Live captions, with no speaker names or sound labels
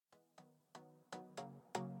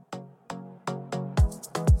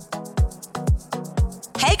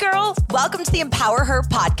girl. Welcome to the Empower Her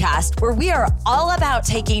podcast, where we are all about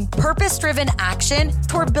taking purpose-driven action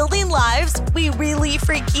toward building lives we really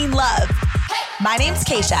freaking love. My name's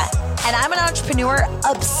Keisha, and I'm an entrepreneur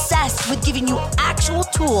obsessed with giving you actual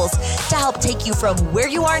tools to help take you from where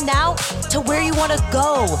you are now to where you want to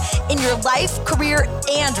go in your life, career,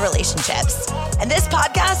 and relationships. And this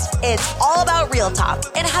podcast is all about real talk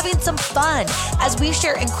and having some fun as we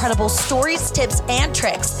share incredible stories, tips, and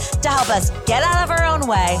tricks to help us get out of our own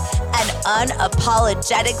way and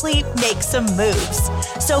unapologetically make some moves.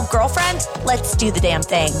 So, girlfriend, let's do the damn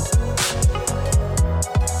thing.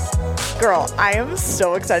 Girl, I am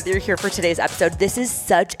so excited that you're here for today's episode. This is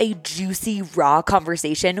such a juicy, raw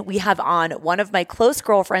conversation. We have on one of my close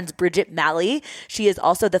girlfriends, Bridgitte Mallinson. She is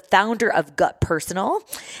also the founder of Gut Personal.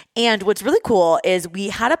 And what's really cool is we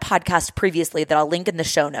had a podcast previously that I'll link in the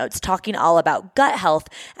show notes talking all about gut health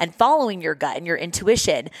and following your gut and your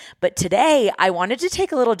intuition. But today, I wanted to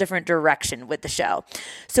take a little different direction with the show.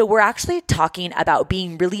 So we're actually talking about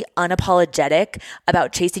being really unapologetic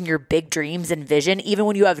about chasing your big dreams and vision, even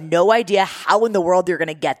when you have no idea how in the world you're going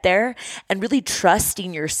to get there, and really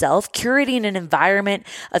trusting yourself, curating an environment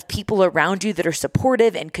of people around you that are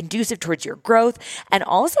supportive and conducive towards your growth, and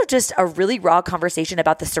also just a really raw conversation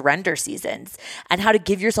about the surrender seasons and how to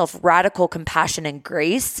give yourself radical compassion and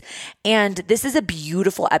grace. And this is a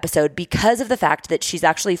beautiful episode because of the fact that she's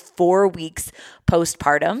actually 4 weeks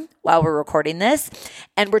postpartum while we're recording this.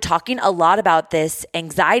 And we're talking a lot about this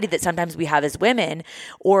anxiety that sometimes we have as women,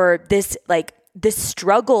 or this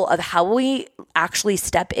struggle of how we actually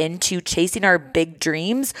step into chasing our big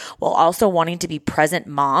dreams while also wanting to be present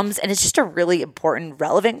moms. And it's just a really important,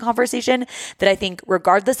 relevant conversation that I think,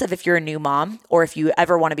 regardless of if you're a new mom or if you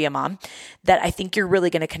ever want to be a mom, that I think you're really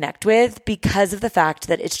going to connect with because of the fact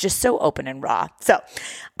that it's just so open and raw. So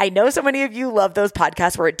I know so many of you love those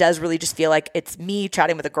podcasts where it does really just feel like it's me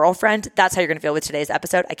chatting with a girlfriend. That's how you're going to feel with today's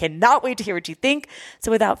episode. I cannot wait to hear what you think. So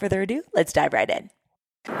without further ado, let's dive right in.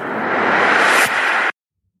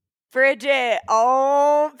 Bridgitte,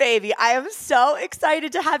 oh baby, I am so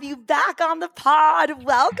excited to have you back on the pod.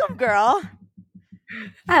 Welcome, girl.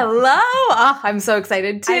 Hello. Oh, I'm so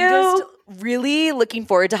excited too. I'm just really looking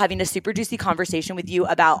forward to having a super juicy conversation with you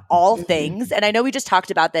about all things. And I know we just talked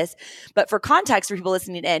about this, but for context for people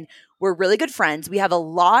listening in, we're really good friends. We have a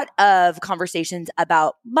lot of conversations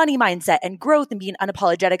about money mindset and growth and being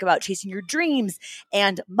unapologetic about chasing your dreams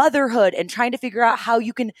and motherhood and trying to figure out how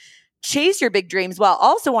you can chase your big dreams while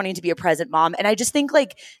also wanting to be a present mom. And I just think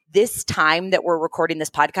this time that we're recording this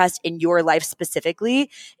podcast in your life specifically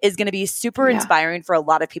is going to be super inspiring for a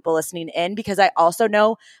lot of people listening in, because I also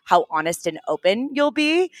know how honest and open you'll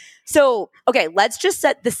be. So, okay, let's just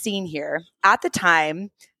set the scene here. At the time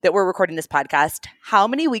that we're recording this podcast, how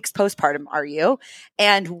many weeks postpartum are you?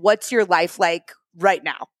 And what's your life like right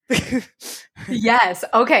now? Yes.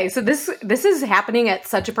 Okay. So this is happening at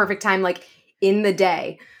such a perfect time, in the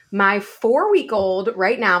day. My 4-week-old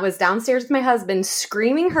right now is downstairs with my husband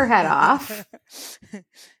screaming her head off. And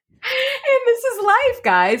this is life,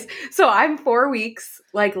 guys. So I'm 4 weeks,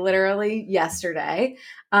 literally yesterday.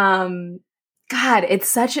 God, it's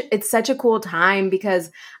such a cool time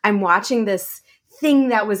because I'm watching this thing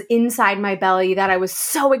that was inside my belly that I was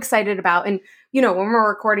so excited about. And, when we're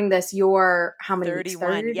recording this, you're how many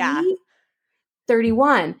 31, weeks? 30? Yeah.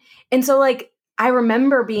 31. And so I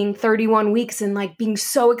remember being 31 weeks and being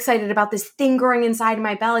so excited about this thing growing inside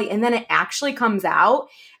my belly. And then it actually comes out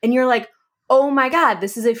and you're like, oh my God,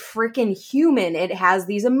 this is a freaking human. It has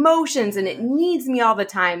these emotions and it needs me all the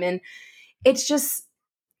time. And it's just,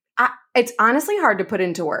 it's honestly hard to put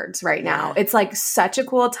into words right now. It's such a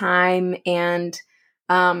cool time. And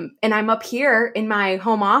I'm up here in my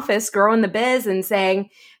home office growing the biz and saying,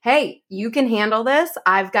 hey, you can handle this.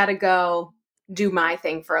 I've got to go do my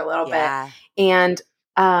thing for a little bit. And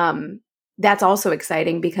that's also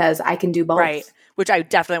exciting because I can do both. Right. Which I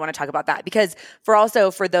definitely want to talk about that, because for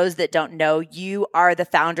those that don't know, you are the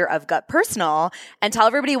founder of Gut Personal, and tell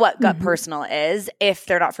everybody what Gut Personal is if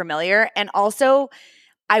they're not familiar. And also,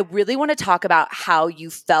 I really want to talk about how you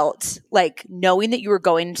felt knowing that you were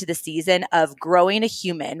going into the season of growing a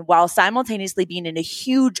human while simultaneously being in a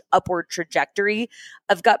huge upward trajectory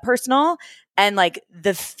of Gut Personal, and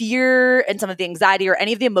the fear and some of the anxiety or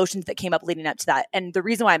any of the emotions that came up leading up to that. And the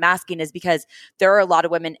reason why I'm asking is because there are a lot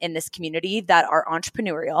of women in this community that are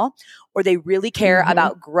entrepreneurial, or they really care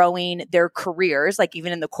about growing their careers,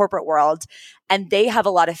 even in the corporate world. And they have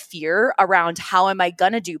a lot of fear around how am I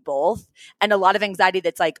going to do both? And a lot of anxiety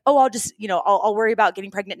that's I'll just, I'll worry about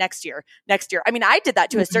getting pregnant next year. I mean, I did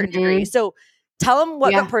that to a certain degree. So Tell them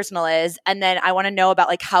what Gut Personal is. And then I want to know about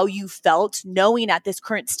like how you felt knowing at this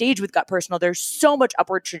current stage with Gut Personal, there's so much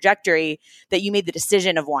upward trajectory that you made the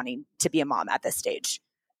decision of wanting to be a mom at this stage.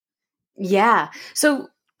 Yeah. So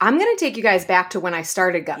I'm going to take you guys back to when I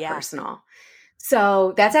started Gut Personal.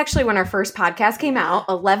 So that's actually when our first podcast came out,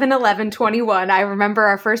 11/11/21. I remember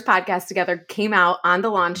our first podcast together came out on the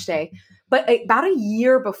launch day. But about a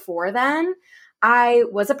year before then, I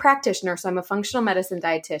was a practitioner. So I'm a functional medicine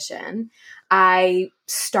dietitian. I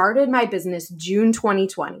started my business June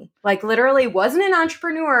 2020. Like literally wasn't an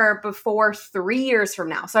entrepreneur before 3 years from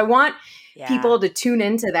now. So I want people to tune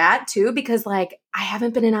into that too, because like I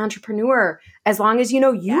haven't been an entrepreneur as long as you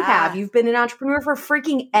have. You've been an entrepreneur for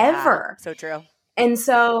freaking ever. So true. And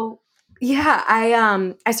so,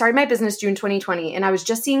 I started my business June 2020 and I was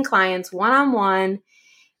just seeing clients one-on-one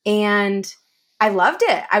and I loved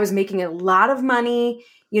it. I was making a lot of money.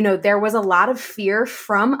 There was a lot of fear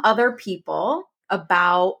from other people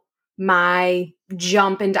about my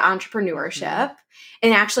jump into entrepreneurship. Mm-hmm.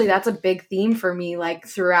 And actually that's a big theme for me, like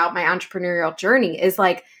throughout my entrepreneurial journey is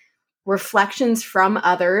like reflections from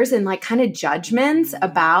others and like kind of judgments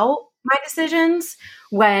about my decisions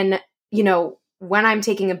when I'm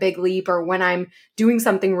taking a big leap or when I'm doing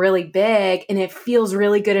something really big and it feels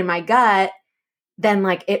really good in my gut, then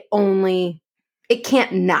like it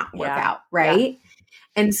can't not work out. Right. Yeah.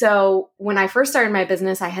 And so when I first started my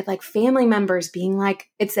business, I had like family members being like,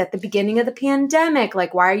 it's at the beginning of the pandemic.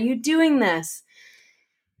 Like, why are you doing this?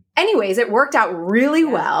 Anyways, it worked out really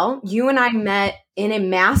well. You and I met in a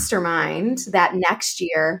mastermind that next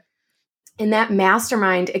year, and that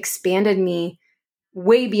mastermind expanded me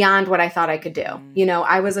way beyond what I thought I could do.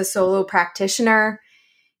 I was a solo practitioner,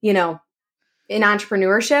 in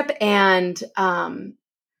entrepreneurship. And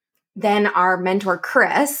then our mentor,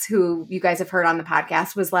 Chris, who you guys have heard on the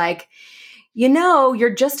podcast, was like,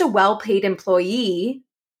 you're just a well-paid employee,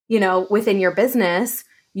 within your business.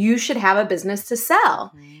 You should have a business to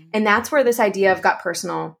sell. And that's where this idea of Gut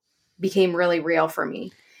Personal became really real for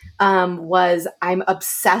me. Was I'm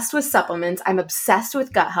obsessed with supplements. I'm obsessed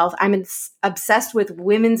with gut health. I'm obsessed with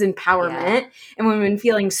women's empowerment and women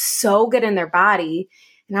feeling so good in their body.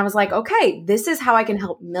 And I was like, okay, this is how I can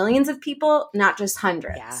help millions of people, not just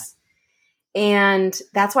hundreds. Yeah. And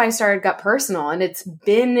that's why I started Gut Personal. And it's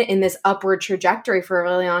been in this upward trajectory for a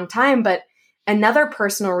really long time. But another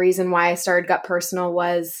personal reason why I started Gut Personal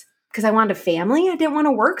was because I wanted a family. I didn't want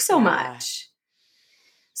to work so much.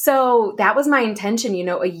 So that was my intention,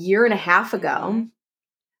 a year and a half ago.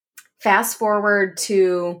 Fast forward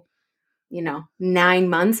to, 9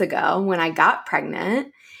 months ago when I got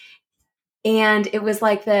pregnant. And it was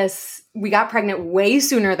like this, we got pregnant way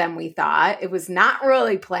sooner than we thought. It was not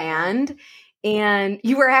really planned. And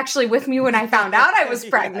you were actually with me when I found out I was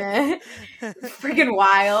pregnant. Freaking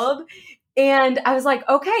wild. And I was like,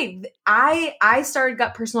 okay, I started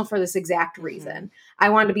Gut Personal for this exact reason. I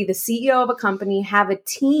wanted to be the CEO of a company, have a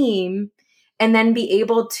team, and then be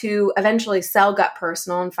able to eventually sell Gut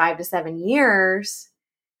Personal in 5 to 7 years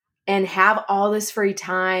and have all this free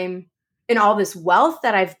time and all this wealth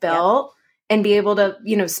that I've built and be able to,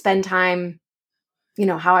 spend time,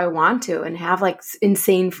 how I want to and have like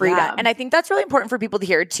insane freedom. Yeah. And I think that's really important for people to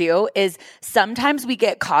hear too, is sometimes we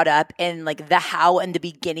get caught up in like the how and the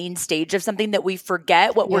beginning stage of something that we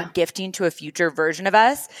forget what we're gifting to a future version of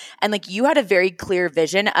us. And like you had a very clear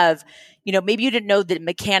vision of, maybe you didn't know the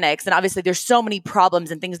mechanics, and obviously there's so many problems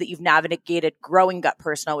and things that you've navigated growing Gut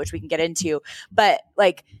Personal, which we can get into, but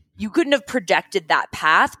like you couldn't have projected that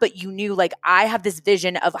path, but you knew like, I have this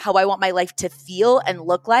vision of how I want my life to feel and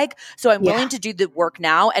look like. So I'm willing to do the work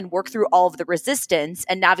now and work through all of the resistance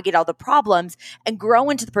and navigate all the problems and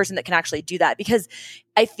grow into the person that can actually do that. Because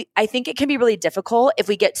I think it can be really difficult if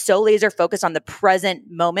we get so laser focused on the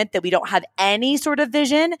present moment that we don't have any sort of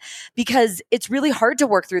vision, because it's really hard to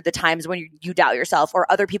work through the times when you doubt yourself or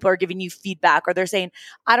other people are giving you feedback or they're saying,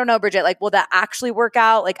 I don't know, Bridgitte, like, will that actually work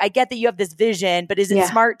out? Like, I get that you have this vision, but is it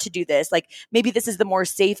smart to do this? Like, maybe this is the more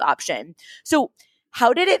safe option. So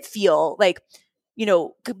how did it feel? Like,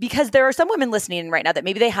 because there are some women listening right now that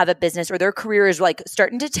maybe they have a business or their career is like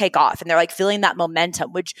starting to take off and they're like feeling that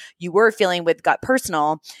momentum, which you were feeling with Gut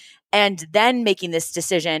Personal, and then making this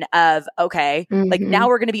decision of, okay, like now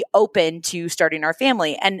we're going to be open to starting our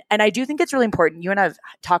family. And I do think it's really important. You and I've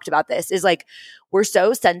talked about this, is like, we're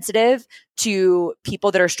so sensitive to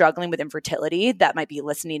people that are struggling with infertility that might be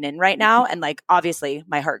listening in right now. And like, obviously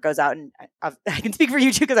my heart goes out, and I can speak for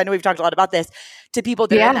you too, because I know we've talked a lot about this, to people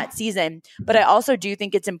that are in that season. But I also do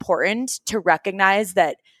think it's important to recognize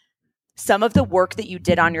that some of the work that you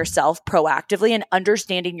did on yourself proactively and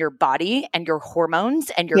understanding your body and your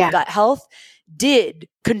hormones and your gut health did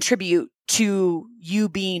contribute to you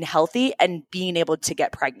being healthy and being able to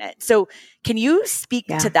get pregnant. So can you speak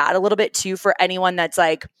to that a little bit too, for anyone that's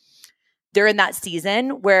like, they're in that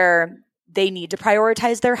season where they need to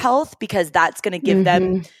prioritize their health because that's going to give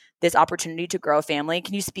them this opportunity to grow a family?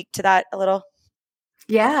 Can you speak to that a little?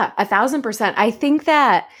 Yeah, 1,000%. I think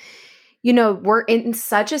that, you know, we're in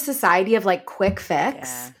such a society of like quick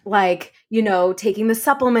fix, like, you know, taking the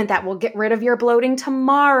supplement that will get rid of your bloating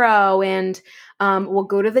tomorrow, and we'll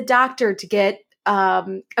go to the doctor to get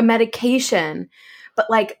a medication. But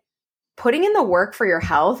like, putting in the work for your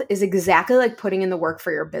health is exactly like putting in the work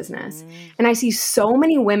for your business. And I see so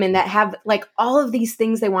many women that have like all of these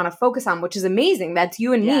things they want to focus on, which is amazing. That's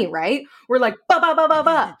you and me, right? We're like, ba, ba, ba, ba,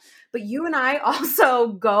 ba. But you and I also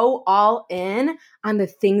go all in on the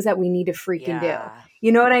things that we need to freaking do.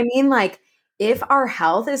 You know what I mean? Like, if our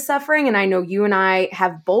health is suffering, and I know you and I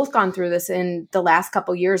have both gone through this in the last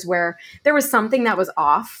couple years where there was something that was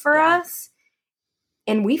off for us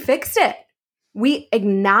and we fixed it. We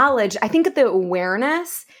acknowledge, I think the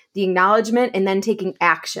awareness, the acknowledgement, and then taking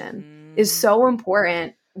action is so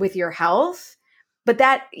important with your health. But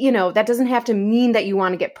that, you know, that doesn't have to mean that you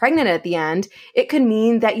want to get pregnant at the end. It could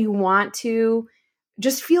mean that you want to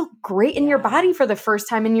just feel great in your body for the first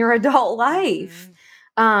time in your adult life.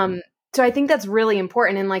 So I think that's really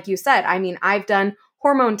important. And like you said, I mean, I've done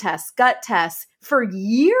hormone tests, gut tests for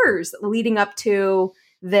years leading up to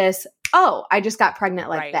this. Oh, I just got pregnant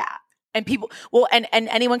like that. And people, well, and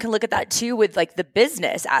anyone can look at that too with like the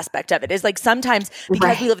business aspect of it. Is like sometimes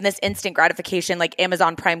because we live in this instant gratification, like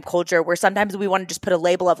Amazon Prime culture, where sometimes we want to just put a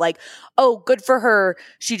label of like, oh, good for her,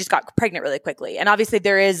 she just got pregnant really quickly. And obviously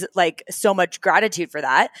there is like so much gratitude for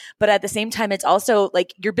that. But at the same time, it's also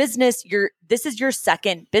like your business, this is your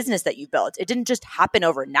second business that you built. It didn't just happen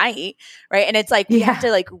overnight, right? And it's like we have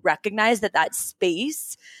to like recognize that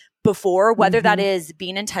space before, whether that is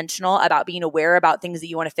being intentional about being aware about things that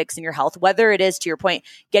you want to fix in your health, whether it is, to your point,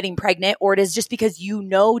 getting pregnant, or it is just because you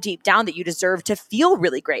know deep down that you deserve to feel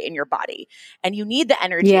really great in your body and you need the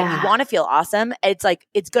energy and you want to feel awesome. It's like,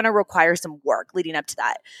 it's going to require some work leading up to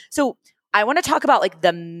that. So I want to talk about like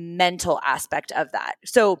the mental aspect of that.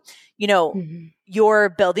 So, you know, you're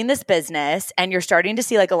building this business and you're starting to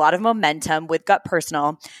see like a lot of momentum with Gut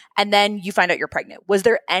Personal, and then you find out you're pregnant. Was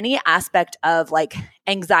there any aspect of like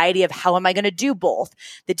anxiety of how am I going to do both?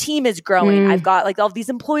 The team is growing. I've got like all of these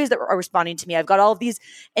employees that are responding to me. I've got all of these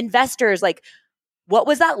investors. Like, what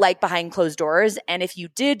was that like behind closed doors? And if you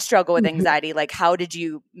did struggle with anxiety, like how did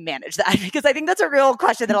you manage that? Because I think that's a real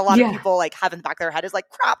question that a lot of people like have in the back of their head is like,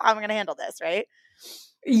 crap, how am I going to handle this? Right?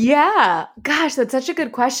 Yeah. Gosh, that's such a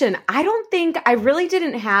good question. I really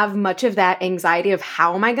didn't have much of that anxiety of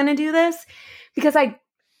how am I going to do this? Because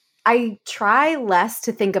I try less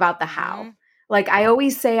to think about the how. Like I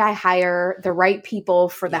always say, I hire the right people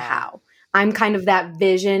for the how. I'm kind of that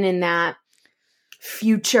vision and that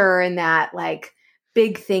future and that like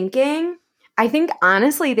big thinking. I think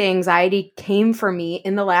honestly, the anxiety came for me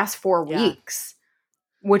in the last 4 weeks,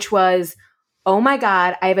 which was, oh my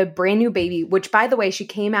God, I have a brand new baby, which by the way, she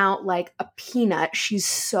came out like a peanut. She's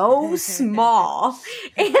so small.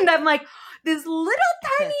 And I'm like, this little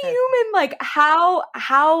tiny human, like how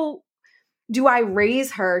do I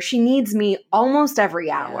raise her? She needs me almost every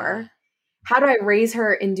hour. How do I raise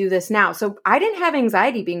her and do this now? So I didn't have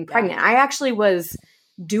anxiety being pregnant. I actually was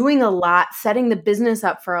doing a lot, setting the business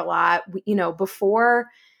up for a lot. You know, before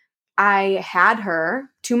I had her,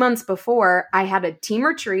 2 months before, I had a team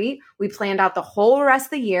retreat. We planned out the whole rest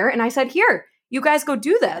of the year. And I said, here, you guys go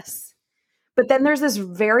do this. But then there's this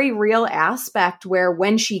very real aspect where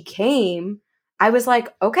when she came, I was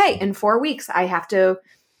like, okay, in 4 weeks, I have to,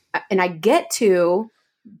 and I get to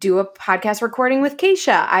do a podcast recording with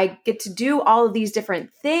Keisha. I get to do all of these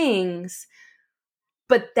different things.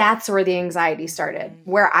 But that's where the anxiety started,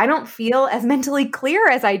 where I don't feel as mentally clear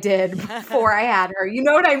as I did before I had her. You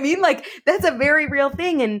know what I mean? Like that's a very real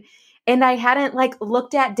thing. And I hadn't like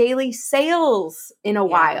looked at daily sales in a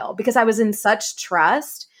while because I was in such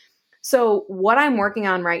trust. So what I'm working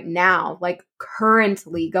on right now, like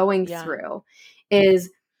currently going through, is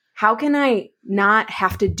how can I not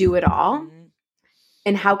have to do it all?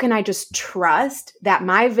 And how can I just trust that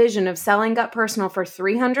my vision of selling Gut Personal for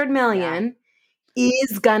 $300 million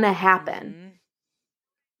is gonna happen?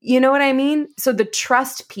 You know what I mean? So the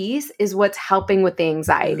trust piece is what's helping with the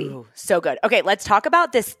anxiety. Ooh, so good. Okay, let's talk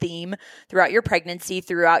about this theme throughout your pregnancy,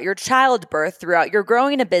 throughout your childbirth, throughout your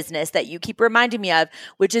growing a business that you keep reminding me of,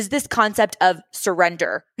 which is this concept of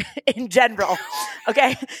surrender in general.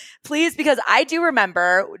 Okay, please, because I do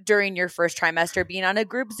remember during your first trimester being on a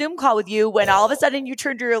group Zoom call with you when all of a sudden you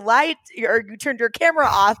turned your light or you turned your camera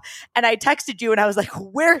off, and I texted you and I was like,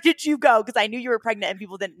 "Where did you go?" Because I knew you were pregnant and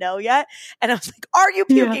people didn't know yet, and I was like, "Are you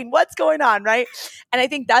puking? Yeah. What's going on?" Right? And I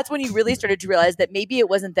think that's when you really started to realize that maybe it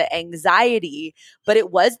wasn't the anxiety, but it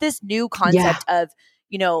was this new concept of,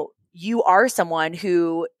 you are someone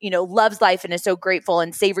who, loves life and is so grateful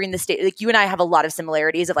and savoring the state. Like you and I have a lot of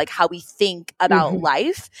similarities of like how we think about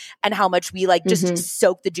life and how much we like just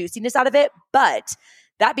soak the juiciness out of it. But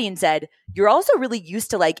that being said, you're also really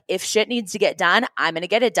used to like, if shit needs to get done, I'm going to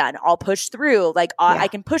get it done. I'll push through. Like I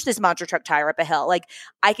can push this monster truck tire up a hill. Like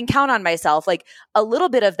I can count on myself. Like a little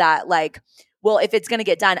bit of that, like, well, if it's going to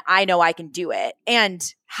get done, I know I can do it. And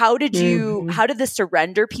how did the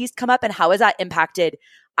surrender piece come up and how has that impacted,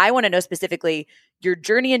 I want to know specifically your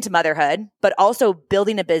journey into motherhood, but also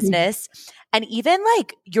building a business and even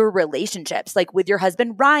like your relationships, like with your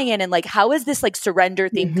husband, Ryan, and like, how is this like surrender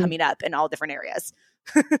thing coming up in all different areas?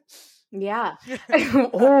 Yeah.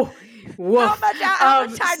 Oh, woof. How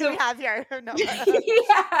much time do we have here? No.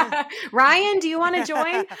 Yeah. Ryan, do you want to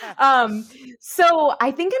join? So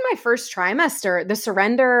I think in my first trimester, the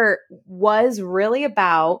surrender was really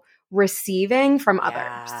about receiving from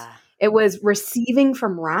others. It was receiving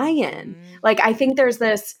from Ryan. Like, I think there's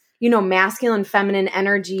this, masculine, feminine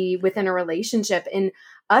energy within a relationship. And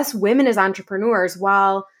us women as entrepreneurs,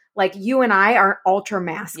 while like you and I are ultra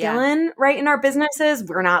masculine, right? In our businesses,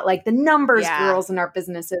 we're not like the numbers girls in our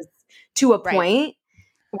businesses to a point.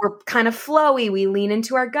 We're kind of flowy. We lean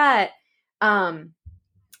into our gut.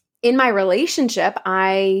 In my relationship,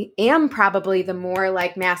 I am probably the more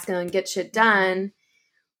like masculine, get shit done.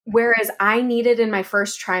 Whereas I needed in my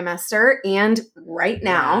first trimester and right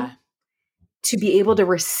now to be able to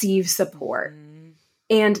receive support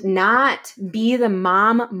and not be the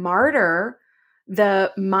mom martyr.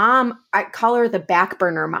 The mom, I call her the back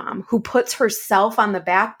burner mom, who puts herself on the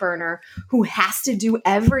back burner, who has to do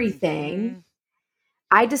everything.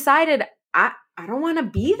 I decided I don't want to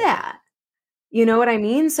be that. You know what I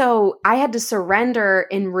mean? So I had to surrender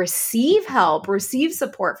and receive help, receive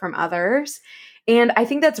support from others. And I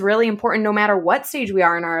think that's really important no matter what stage we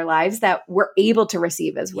are in our lives that we're able to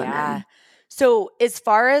receive as women. Yeah. So as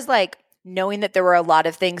far as like knowing that there were a lot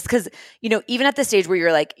of things, because, even at the stage where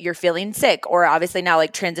you're like, you're feeling sick or obviously now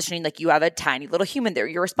like transitioning, like you have a tiny little human there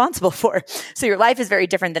you're responsible for. So your life is very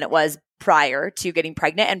different than it was prior to getting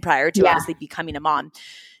pregnant and prior to obviously becoming a mom.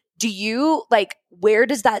 Do you like, where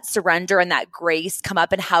does that surrender and that grace come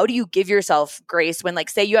up and how do you give yourself grace when like,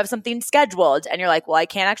 say you have something scheduled and you're like, well, I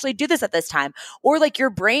can't actually do this at this time. Or like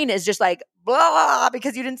your brain is just like, blah,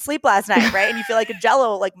 because you didn't sleep last night, right? And you feel like a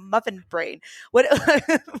Jello, like muffin brain.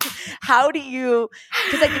 How do you,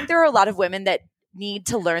 because I think there are a lot of women that need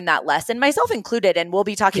to learn that lesson, myself included. And we'll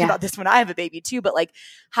be talking about this when I have a baby too. But like,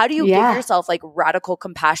 how do you give yourself like radical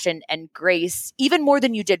compassion and grace, even more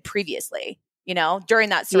than you did previously, during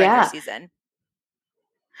that surrender season?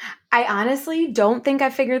 I honestly don't think I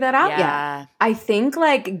figured that out yet. I think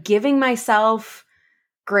like giving myself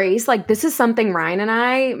grace, like this is something Ryan and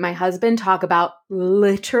I, my husband, talk about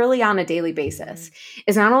literally on a daily basis,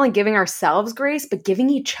 is not only giving ourselves grace, but giving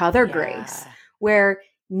each other grace, where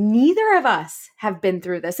neither of us have been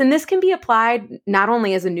through this. And this can be applied not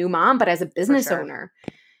only as a new mom, but as a business owner.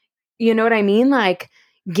 You know what I mean? Like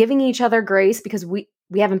giving each other grace because we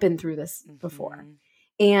haven't been through this before.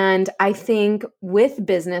 And I think with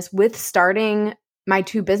business, with starting my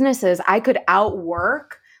two businesses, I could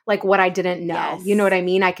outwork like what I didn't know. Yes. You know what I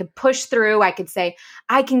mean? I could push through. I could say,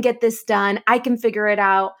 I can get this done. I can figure it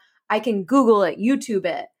out. I can Google it, YouTube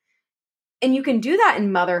it. And you can do that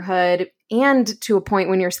in motherhood and to a point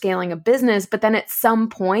when you're scaling a business. But then at some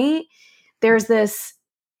point, there's this,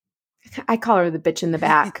 I call her the bitch in the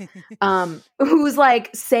back, who's like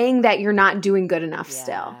saying that you're not doing good enough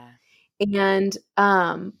still. And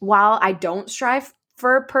while I don't strive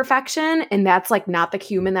for perfection, and that's like not the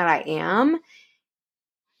human that I am,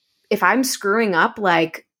 if I'm screwing up,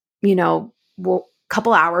 like, a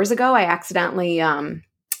couple hours ago, I accidentally,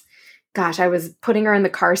 I was putting her in the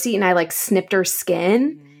car seat and I like snipped her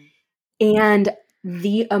skin. And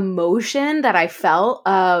the emotion that I felt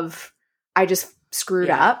of, I just screwed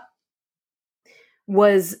up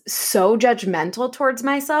was so judgmental towards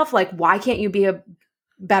myself. Like, why can't you be a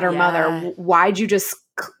better mother? Why'd you just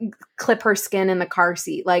clip her skin in the car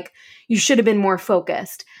seat? Like, you should have been more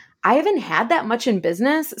focused. I haven't had that much in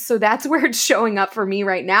business. So that's where it's showing up for me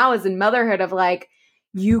right now is in motherhood of like,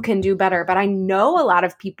 you can do better. But I know a lot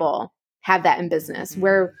of people have that in business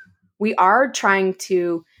where we are trying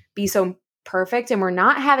to be so perfect and we're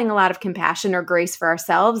not having a lot of compassion or grace for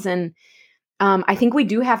ourselves. And I think we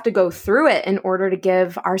do have to go through it in order to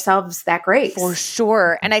give ourselves that grace. For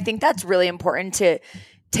sure. And I think that's really important to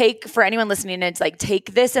take for anyone listening. It's like,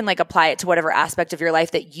 take this and like apply it to whatever aspect of your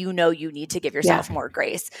life that you know you need to give yourself more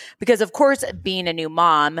grace. Because of course, being a new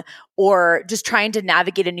mom or just trying to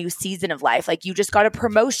navigate a new season of life, like you just got a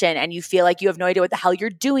promotion and you feel like you have no idea what the hell you're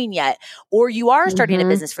doing yet, or you are starting a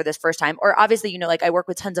business for this first time, or obviously, you know, like I work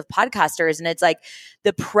with tons of podcasters and it's like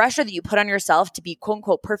the pressure that you put on yourself to be quote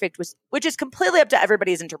unquote perfect, which is completely up to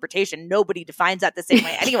everybody's interpretation. Nobody defines that the same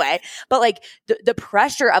way anyway. But like the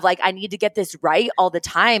pressure of like, I need to get this right all the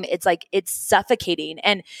time. It's like, it's suffocating.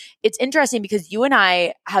 And it's interesting because you and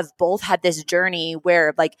I have both had this journey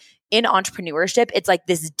where like in entrepreneurship, it's like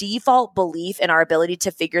this default belief in our ability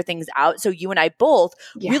to figure things out. So you and I both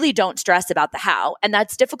really don't stress about the how. And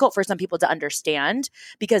that's difficult for some people to understand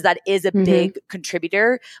because that is a big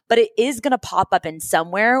contributor, but it is going to pop up in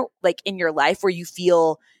somewhere like in your life where you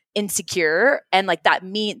feel insecure and like that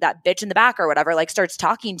bitch in the back or whatever, like starts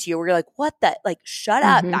talking to you where you're like, what the, like, shut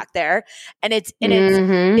up back there. And it's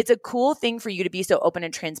a cool thing for you to be so open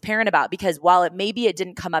and transparent about, because while it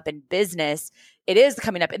didn't come up in business, it is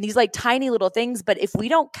coming up in these like tiny little things. But if we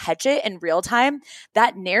don't catch it in real time,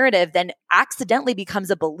 that narrative then accidentally becomes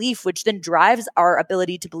a belief, which then drives our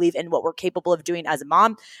ability to believe in what we're capable of doing as a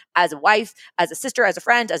mom, as a wife, as a sister, as a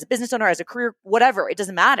friend, as a business owner, as a career, whatever. It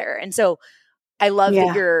doesn't matter. And so I love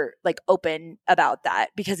that you're like open about that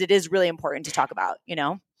because it is really important to talk about, you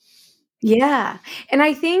know? Yeah. And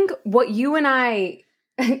I think what you and I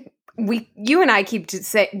keep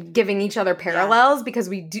giving each other parallels because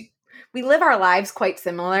we live our lives quite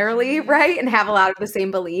similarly, right? And have a lot of the same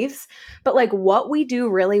beliefs. But like what we do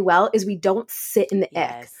really well is we don't sit in the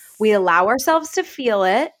ick. We allow ourselves to feel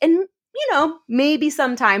it. And, you know, maybe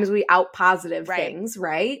sometimes we out positive things,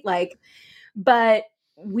 right? Like, but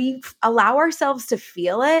we allow ourselves to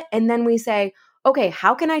feel it. And then we say, okay,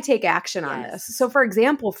 how can I take action on this? So for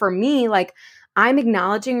example, for me, like I'm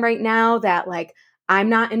acknowledging right now that like, I'm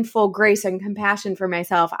not in full grace and compassion for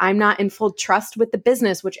myself. I'm not in full trust with the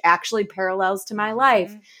business, which actually parallels to my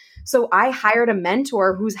life. So I hired a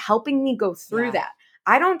mentor who's helping me go through that.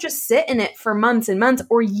 I don't just sit in it for months and months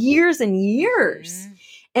or years and years.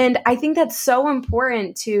 And I think that's so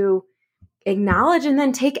important to acknowledge and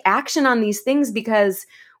then take action on these things, because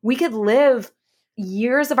we could live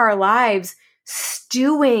years of our lives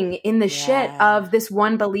stewing in the shit of this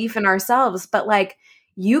one belief in ourselves. But like,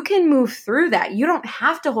 you can move through that. You don't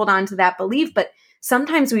have to hold on to that belief, but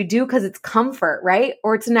sometimes we do because it's comfort, right?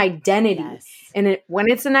 Or it's an identity. And when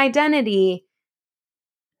it's an identity,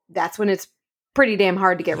 that's when it's pretty damn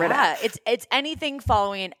hard to get rid of. It's anything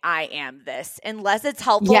following I am this, unless it's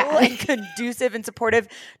helpful and conducive and supportive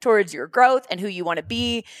towards your growth and who you want to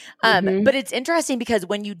be. But it's interesting because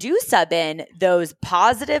when you do sub in those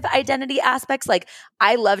positive identity aspects, like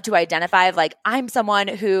I love to identify like I'm someone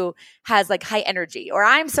who has like high energy, or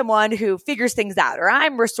I'm someone who figures things out, or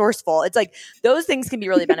I'm resourceful. It's like those things can be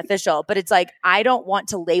really beneficial, but it's like I don't want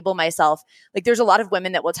to label myself. Like there's a lot of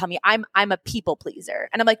women that will tell me I'm a people pleaser.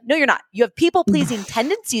 And I'm like, no, you're not. You have people pleasing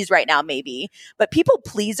tendencies right now, maybe, but people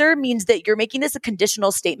pleaser means that you're making this a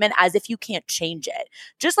conditional statement as if you can't change it.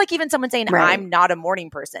 Just like even someone saying, I'm not a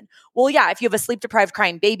morning person. Well, yeah, if you have a sleep deprived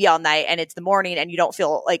crying baby all night and it's the morning and you don't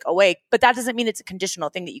feel like awake, but that doesn't mean it's a conditional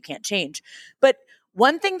thing that you can't change. But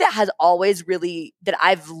one thing that has always really, that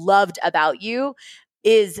I've loved about you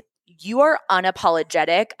is you are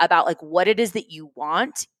unapologetic about like what it is that you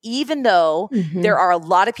want, even though there are a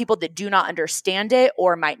lot of people that do not understand it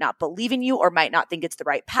or might not believe in you or might not think it's the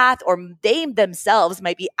right path, or they themselves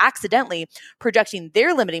might be accidentally projecting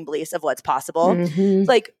their limiting beliefs of what's possible.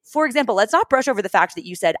 Like, for example, let's not brush over the fact that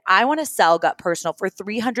you said, I want to sell Gut Personal for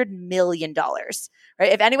 $300 million,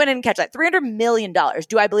 right? If anyone didn't catch that, $300 million.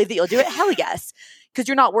 Do I believe that you'll do it? Hell yes. Because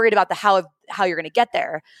you're not worried about the how you're going to get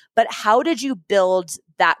there. But how did you build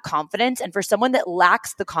that confidence? And for someone that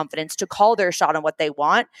lacks the confidence to call their shot on what they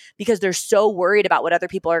want because they're so worried about what other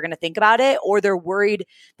people are going to think about it, or they're worried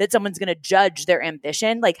that someone's going to judge their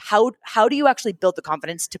ambition, like how do you actually build the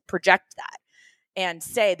confidence to project that and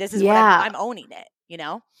say, this is what I'm owning it, you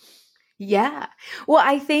know? Yeah. Well,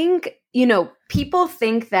 I think, you know, people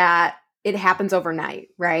think that it happens overnight,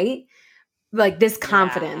 right? Like this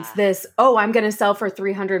confidence, this, I'm going to sell for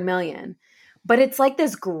 300 million. But it's like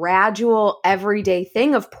this gradual everyday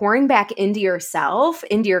thing of pouring back into yourself,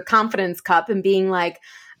 into your confidence cup, and being like,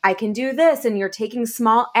 I can do this, and you're taking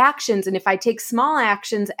small actions. And if I take small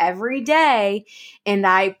actions every day and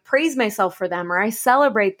I praise myself for them or I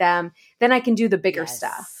celebrate them, then I can do the bigger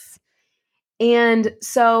stuff. And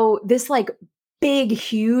so this like big,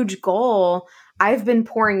 huge goal I've been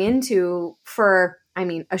pouring into for,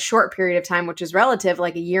 a short period of time, which is relative,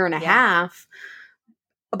 like a year and a half.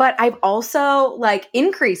 But I've also like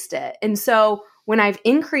increased it. And so when I've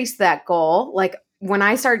increased that goal, like when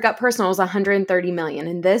I started Gut Personal, it was 130 million.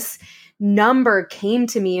 And this number came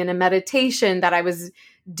to me in a meditation that I was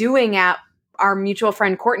doing at our mutual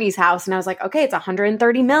friend Courtney's house. And I was like, okay, it's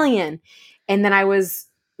 130 million. And then I was,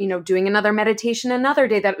 doing another meditation another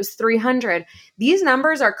day that was 300. These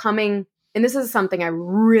numbers are coming, and this is something I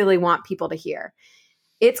really want people to hear.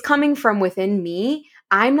 It's coming from within me.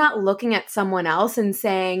 I'm not looking at someone else and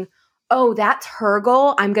saying, oh, that's her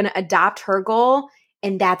goal, I'm going to adopt her goal,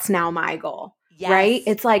 and that's now my goal, right?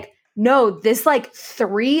 It's like, no, this like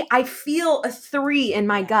 3, I feel a 3 in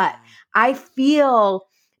my gut. I feel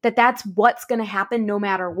that that's what's going to happen no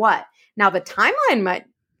matter what. Now, the timeline might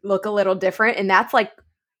look a little different, and that's like,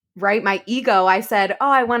 right? My ego, I said, oh,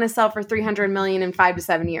 I want to sell for 300 million in 5 to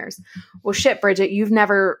 7 years. Well, shit, Bridgitte, you've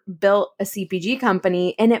never built a CPG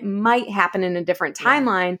company, and it might happen in a different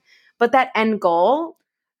timeline, but that end goal,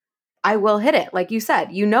 I will hit it. Like you said,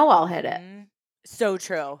 I'll hit it. So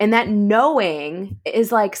true. And that knowing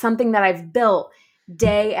is like something that I've built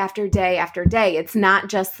day after day after day. It's not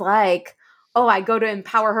just like, oh, I go to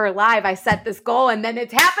Empower Her Live, I set this goal, and then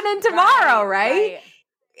it's happening tomorrow, right?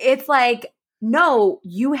 It's like, no,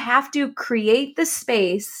 you have to create the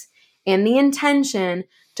space and the intention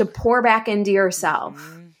to pour back into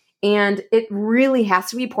yourself. And it really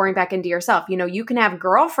has to be pouring back into yourself. You can have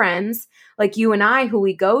girlfriends like you and I who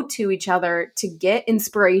we go to each other to get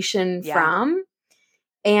inspiration from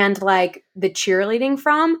and like the cheerleading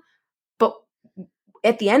from. But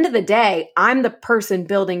at the end of the day, I'm the person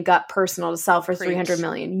building Gut Personal to sell for 300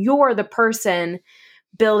 million. You're the person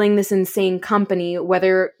building this insane company,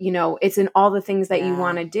 whether, it's in all the things that you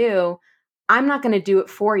want to do. I'm not going to do it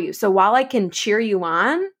for you. So while I can cheer you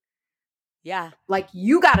on, like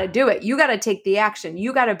you got to do it. You got to take the action.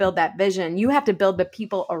 You got to build that vision. You have to build the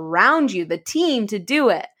people around you, the team to do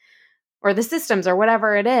it, or the systems or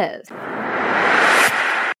whatever it is.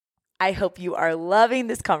 I hope you are loving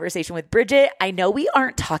this conversation with Bridgitte. I know we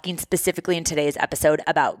aren't talking specifically in today's episode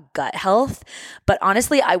about gut health, but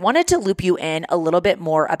honestly, I wanted to loop you in a little bit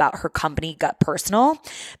more about her company, Gut Personal,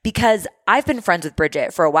 because I've been friends with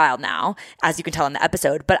Bridgitte for a while now, as you can tell in the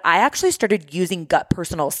episode, but I actually started using Gut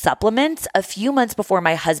Personal supplements a few months before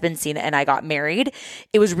my husband Cena and I got married.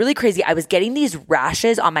 It was really crazy. I was getting these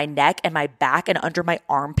rashes on my neck and my back and under my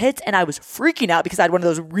armpits, and I was freaking out because I had one of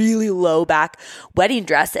those really low back wedding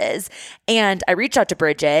dresses. And I reached out to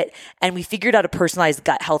Bridgitte and we figured out a personalized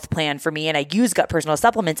gut health plan for me, and I used Gut Personal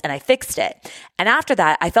supplements and I fixed it. And after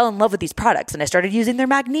that, I fell in love with these products and I started using their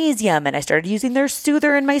magnesium and I started using their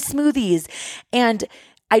soother in my smoothies. And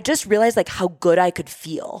I just realized like how good I could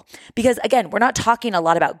feel. Because again, we're not talking a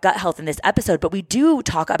lot about gut health in this episode, but we do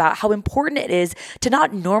talk about how important it is to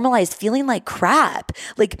not normalize feeling like crap.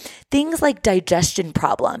 Like things like digestion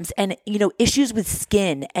problems and, issues with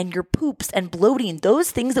skin and your poops and bloating,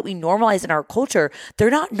 those things that we normalize in our culture, they're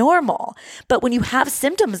not normal. But when you have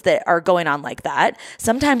symptoms that are going on like that,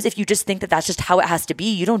 sometimes if you just think that that's just how it has to be,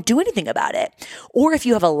 you don't do anything about it. Or if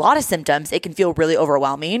you have a lot of symptoms, it can feel really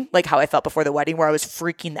overwhelming, like how I felt before the wedding where I was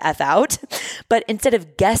freaking the F out. But instead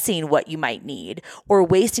of guessing what you might need or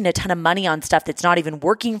wasting a ton of money on stuff that's not even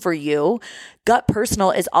working for you, Gut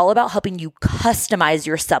Personal is all about helping you customize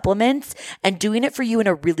your supplements and doing it for you in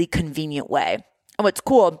a really convenient way. And what's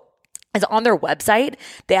cool is on their website,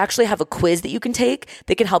 they actually have a quiz that you can take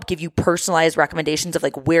that can help give you personalized recommendations of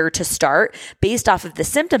like where to start based off of the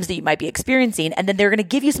symptoms that you might be experiencing. And then they're going to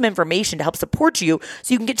give you some information to help support you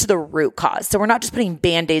so you can get to the root cause. So we're not just putting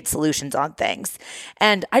Band-Aid solutions on things.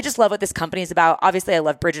 And I just love what this company is about. Obviously, I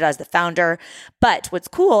love Bridgitte as the founder. But what's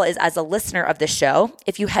cool is as a listener of this show,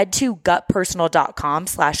 if you head to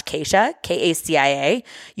gutpersonal.com/Keisha, K-A-C-I-A,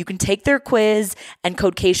 you can take their quiz, and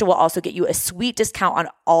code Keisha will also get you a sweet discount on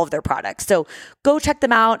all of their products. So go check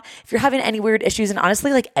them out. If you're having any weird issues, and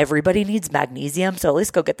honestly, like everybody needs magnesium, so at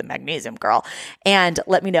least go get the magnesium, girl. And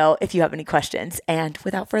let me know if you have any questions. And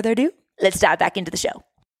without further ado, let's dive back into the show.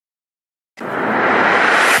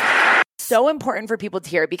 So important for people to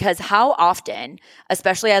hear, because how often,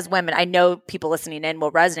 especially as women, I know people listening in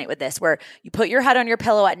will resonate with this, where you put your head on your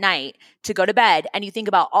pillow at night to go to bed and you think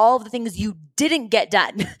about all of the things you didn't get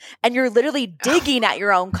done and you're literally digging at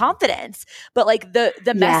your own confidence. But like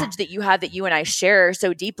the message that you have, that you and I share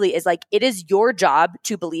so deeply, is like, it is your job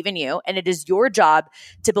to believe in you, and it is your job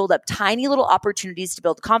to build up tiny little opportunities to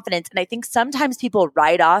build confidence. And I think sometimes people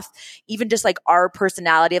write off even just like our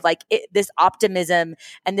personality of like this optimism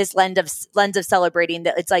and this lens of celebrating,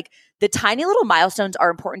 that it's like the tiny little milestones are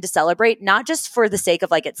important to celebrate, not just for the sake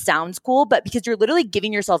of like it sounds cool, but because you're literally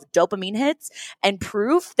giving yourself dopamine hits and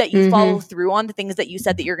proof that you follow through on the things that you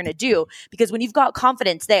said that you're going to do. Because when you've got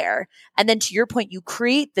confidence there, and then to your point, you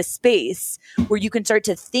create the space where you can start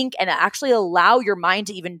to think and actually allow your mind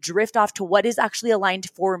to even drift off to what is actually aligned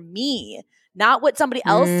for me, not what somebody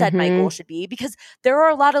else said my goal should be. Because there are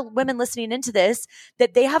a lot of women listening into this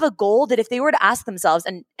that they have a goal that if they were to ask themselves,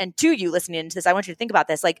 and to you listening into this, I want you to think about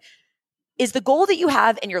this, like, is the goal that you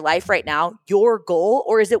have in your life right now your goal,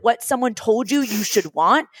 or is it what someone told you you should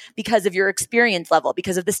want because of your experience level,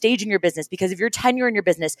 because of the stage in your business, because of your tenure in your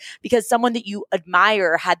business, because someone that you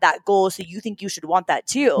admire had that goal, so you think you should want that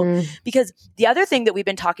too? Because the other thing that we've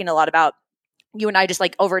been talking a lot about, you and I just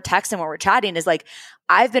like over text and when we're chatting, is like,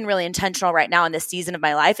 I've been really intentional right now in this season of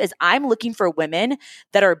my life is I'm looking for women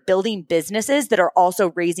that are building businesses that are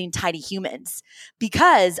also raising tiny humans.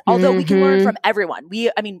 Because although we can learn from everyone,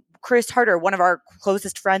 Chris Harder, one of our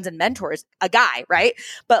closest friends and mentors, a guy, right?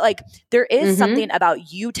 But like there is something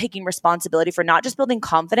about you taking responsibility for not just building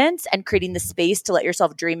confidence and creating the space to let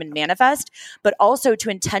yourself dream and manifest, but also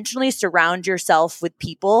to intentionally surround yourself with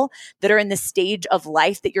people that are in the stage of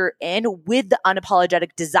life that you're in with the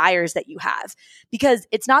unapologetic desires that you have. Because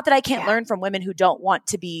it's not that I can't learn from women who don't want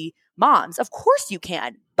to be moms. Of course you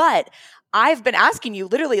can. But I've been asking you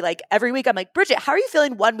literally like every week, I'm like, Bridgitte, how are you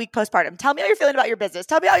feeling 1 week postpartum? Tell me how you're feeling about your business.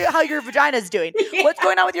 Tell me how your vagina is doing. What's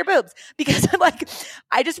going on with your boobs? Because I'm like,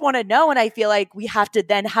 I just want to know. And I feel like we have to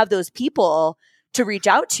then have those people to reach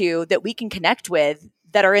out to that we can connect with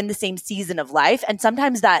that are in the same season of life. And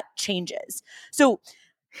sometimes that changes. So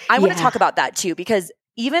I want to talk about that too, because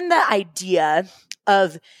even the idea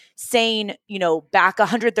of saying, back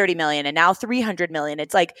 130 million and now 300 million,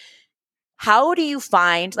 it's like, how do you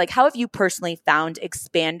find, like, how have you personally found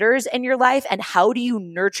expanders in your life, and how do you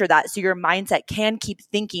nurture that so your mindset can keep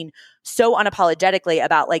thinking so unapologetically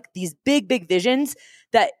about like these big, big visions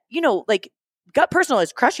that, like Gut Personal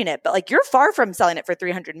is crushing it, but like you're far from selling it for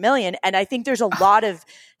 300 million. And I think there's a lot of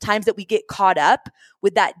times that we get caught up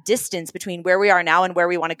with that distance between where we are now and where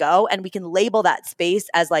we want to go. And we can label that space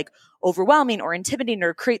as like overwhelming or intimidating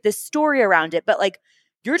or create this story around it. But like,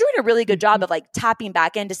 you're doing a really good job of like tapping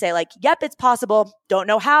back in to say like, yep, it's possible. Don't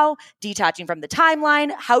know how, detaching from the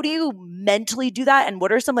timeline. How do you mentally do that? And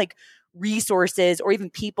what are some like resources or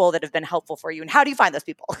even people that have been helpful for you? And how do you find those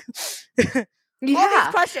people? All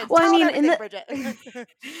these questions. Well, Tell Bridgitte.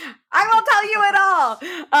 I will tell you it all.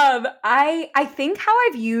 I think how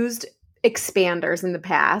I've used expanders in the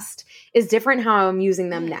past is different how I'm using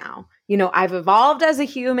them now. I've evolved as a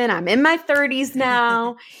human. I'm in my 30s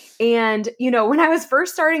now. And, when I was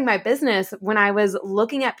first starting my business, when I was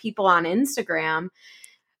looking at people on Instagram,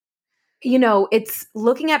 it's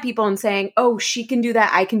looking at people and saying, oh, she can do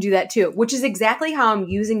that. I can do that too, which is exactly how I'm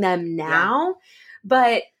using them now. Yeah.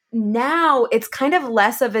 But now it's kind of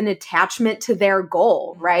less of an attachment to their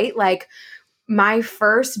goal, right? Like my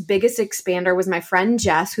first biggest expander was my friend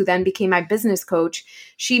Jess, who then became my business coach.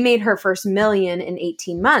 She made her first $1 million in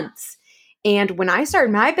 18 months. And when I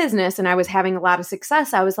started my business and I was having a lot of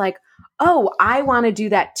success, I was like, oh, I want to do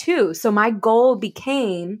that too. So my goal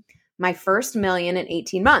became my first $1 million in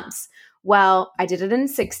 18 months. Well, I did it in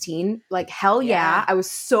 16. Like, hell yeah. I was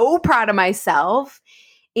so proud of myself.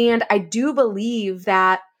 And I do believe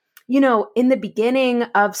that, in the beginning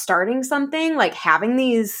of starting something, like having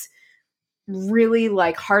these really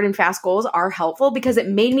like hard and fast goals are helpful because it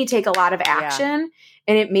made me take a lot of action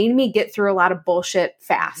and it made me get through a lot of bullshit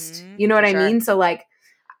fast. You know what I mean? So like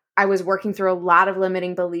I was working through a lot of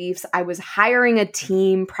limiting beliefs. I was hiring a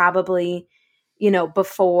team probably,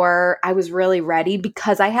 before I was really ready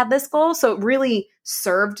because I had this goal. So it really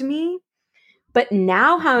served me. But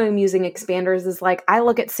now how I'm using expanders is like, I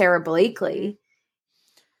look at Sarah Blakely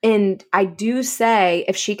and I do say,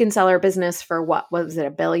 if she can sell her business for what was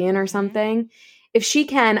it, $1 billion or something? If she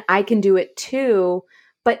can, I can do it too,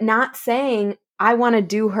 but not saying I want to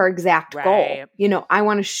do her exact goal. I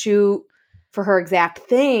want to shoot for her exact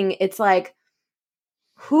thing. It's like,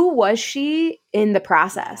 who was she in the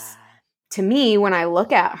process? To me, when I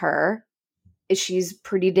look at her, she's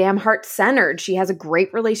pretty damn heart-centered. She has a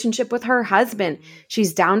great relationship with her husband.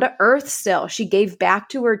 She's down to earth still. She gave back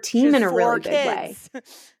to her team in a really big way.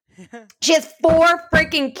 She has 4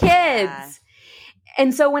 freaking kids.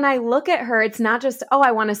 And so when I look at her, it's not just, oh,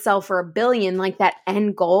 I want to sell for $1 billion, like that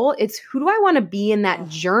end goal. It's who do I want to be in that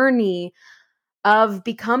journey of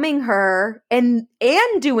becoming her and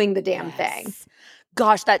doing the damn thing.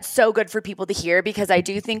 Gosh, that's so good for people to hear, because I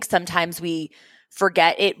do think sometimes we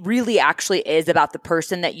forget it really actually is about the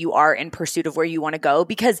person that you are in pursuit of where you want to go.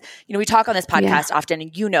 Because, we talk on this podcast often,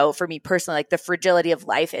 and for me personally, like the fragility of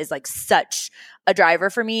life is like such a driver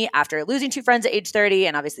for me after losing 2 friends at age 30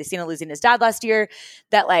 and obviously Cena losing his dad last year,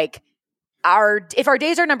 that like if our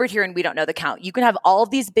days are numbered here and we don't know the count, you can have all of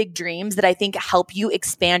these big dreams that I think help you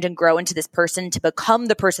expand and grow into this person to become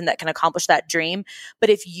the person that can accomplish that dream. But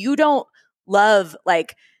if you don't love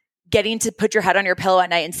like getting to put your head on your pillow at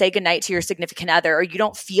night and say goodnight to your significant other, or you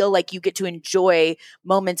don't feel like you get to enjoy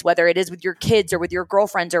moments, whether it is with your kids or with your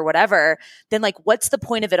girlfriends or whatever, then like, what's the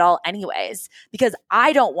point of it all anyways? Because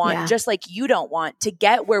I don't want, just like you don't want, to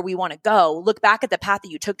get where we want to go, look back at the path that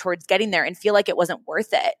you took towards getting there and feel like it wasn't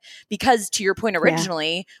worth it. Because to your point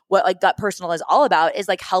originally, what like Gut Personal is all about is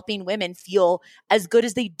like helping women feel as good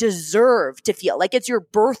as they deserve to feel. Like it's your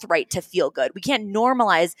birthright to feel good. We can't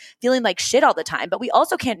normalize feeling like shit all the time, but we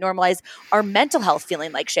also can't normalize our mental health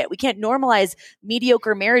feeling like shit. We can't normalize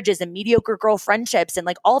mediocre marriages and mediocre girl friendships and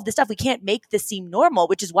like all of this stuff. We can't make this seem normal,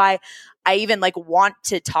 which is why I even like want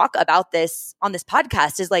to talk about this on this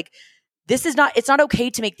podcast, is like, it's not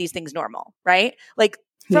okay to make these things normal, right? Like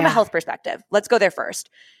from a health perspective, let's go there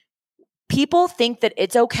first. People think that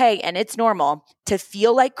it's okay and it's normal to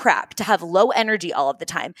feel like crap, to have low energy all of the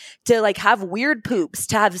time, to like have weird poops,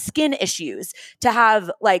 to have skin issues, to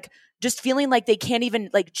have like just feeling like they can't even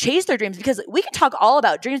like chase their dreams. Because we can talk all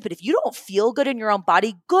about dreams, but if you don't feel good in your own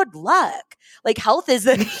body, good luck. Like health is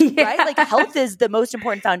right? Like health is the most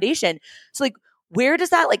important foundation. So like, where does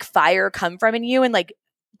that like fire come from in you? And like,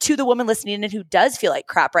 to the woman listening in who does feel like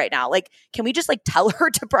crap right now, like, can we just like tell her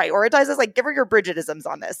to prioritize this? Like, give her your Bridgittisms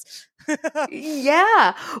on this.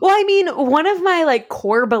 Yeah. Well, I mean, one of my like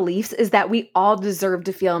core beliefs is that we all deserve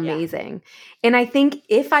to feel amazing. And I think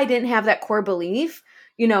if I didn't have that core belief,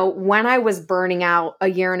 when I was burning out a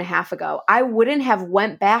year and a half ago, I wouldn't have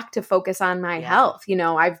went back to focus on my health.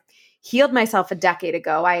 I've healed myself a decade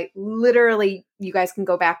ago. I literally, you guys can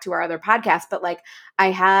go back to our other podcast, but like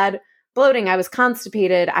I had bloating, I was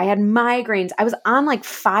constipated, I had migraines, I was on like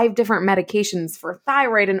 5 different medications for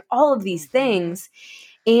thyroid and all of these things.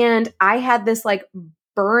 And I had this like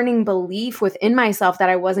burning belief within myself that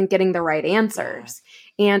I wasn't getting the right answers.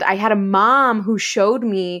 And I had a mom who showed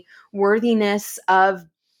me worthiness of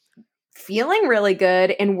feeling really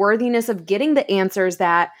good and worthiness of getting the answers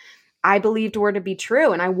that I believed were to be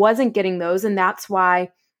true. And I wasn't getting those. And that's why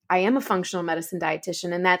I am a functional medicine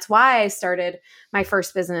dietitian. And that's why I started my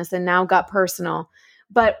first business and now Gut Personal.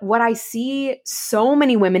 But what I see so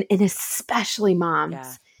many women, and especially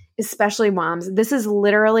moms, this is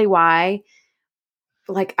literally why,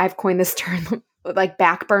 like I've coined this term, like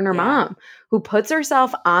back burner mom, who puts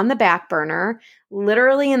herself on the back burner,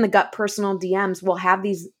 literally in the Gut Personal DMs will have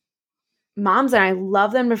these moms, and I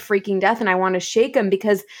love them to freaking death, and I want to shake them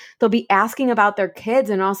because they'll be asking about their kids,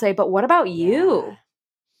 and I'll say, but what about you?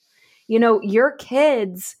 Your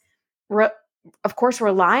kids, of course,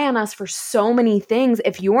 rely on us for so many things.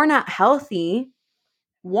 If you're not healthy,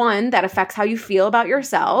 one, that affects how you feel about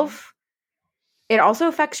yourself. It also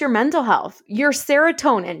affects your mental health. Your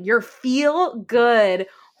serotonin, your feel-good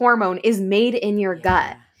hormone is made in your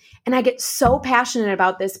gut. And I get so passionate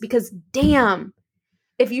about this because, damn,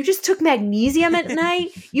 if you just took magnesium at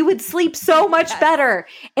night, you would sleep so much better.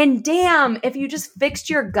 And damn, if you just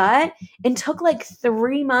fixed your gut and took like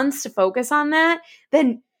 3 months to focus on that,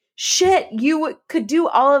 then shit, you could do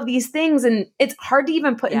all of these things. And it's hard to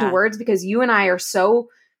even put into words because you and I are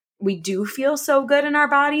we do feel so good in our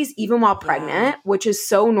bodies, even while pregnant, which is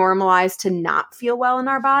so normalized to not feel well in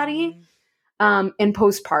our body. And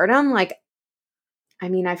postpartum, like, I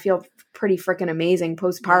mean, I feel pretty freaking amazing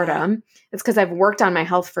postpartum. It's because I've worked on my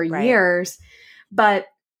health for years, but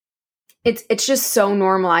it's just so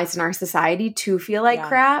normalized in our society to feel like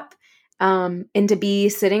crap. And to be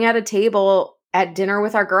sitting at a table at dinner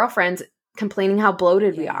with our girlfriends complaining how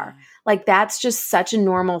bloated we are. Like that's just such a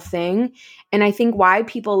normal thing. And I think why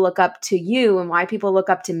people look up to you and why people look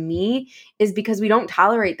up to me is because we don't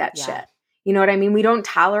tolerate that shit. You know what I mean? We don't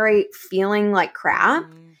tolerate feeling like crap.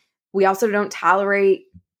 We also don't tolerate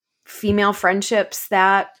female friendships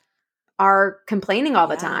that are complaining all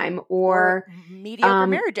the time or mediocre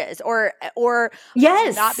marriages or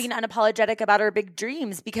not being unapologetic about our big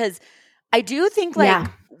dreams. Because I do think like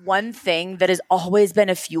one thing that has always been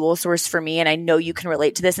a fuel source for me, and I know you can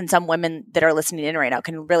relate to this, and some women that are listening in right now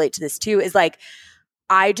can relate to this too, is like,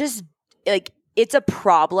 I just like it's a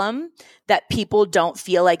problem that people don't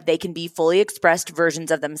feel like they can be fully expressed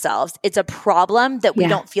versions of themselves. It's a problem that we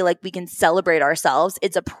don't feel like we can celebrate ourselves.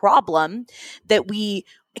 It's a problem that we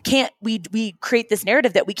create this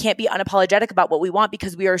narrative that we can't be unapologetic about what we want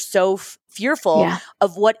because we are so fearful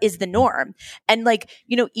of what is the norm. And like,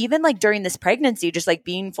 you know, even like during this pregnancy, just like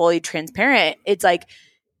being fully transparent, it's like,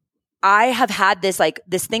 I have had this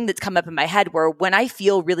thing that's come up in my head where when I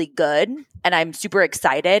feel really good and I'm super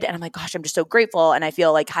excited and I'm like, gosh, I'm just so grateful and I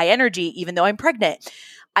feel like high energy even though I'm pregnant.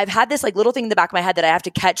 I've had this like little thing in the back of my head that I have to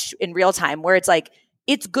catch in real time where it's like,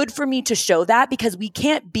 it's good for me to show that because we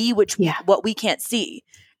can't be what we can't see.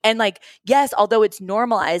 And like, yes, although it's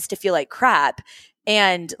normalized to feel like crap,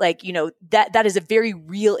 and like, you know, that is a very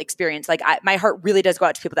real experience. Like my heart really does go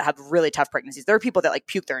out to people that have really tough pregnancies. There are people that like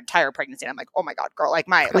puke their entire pregnancy. And I'm like, oh my God, girl, like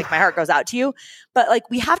my heart goes out to you. But like,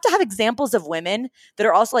 we have to have examples of women that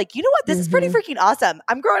are also like, you know what, this is pretty freaking awesome.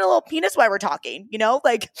 I'm growing a little penis while we're talking, you know,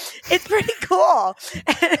 like it's pretty cool.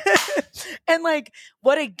 And like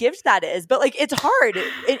what a gift that is. But like, it's hard.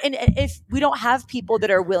 And if we don't have people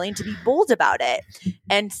that are willing to be bold about it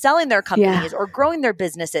and selling their companies or growing their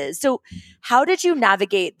businesses. So how did you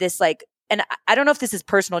navigate this? Like, and I don't know if this is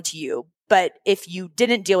personal to you, but if you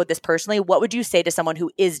didn't deal with this personally, what would you say to someone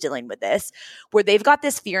who is dealing with this, where they've got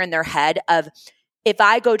this fear in their head of, if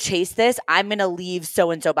I go chase this, I'm going to leave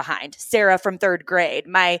so-and-so behind. Sarah from third grade,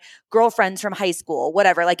 my girlfriends from high school,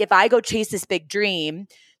 whatever. Like if I go chase this big dream,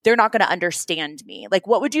 they're not going to understand me. Like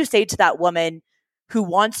what would you say to that woman who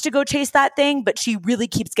wants to go chase that thing, but she really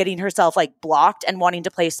keeps getting herself like blocked and wanting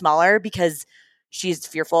to play smaller because she's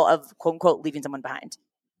fearful of quote unquote leaving someone behind?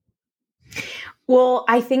 Well,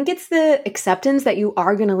 I think it's the acceptance that you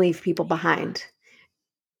are going to leave people behind.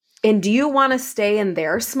 And do you want to stay in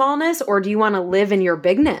their smallness or do you want to live in your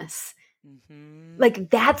bigness? Like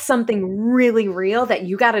that's something really real that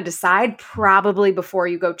you got to decide probably before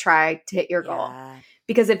you go try to hit your goal.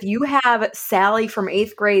 Because if you have Sally from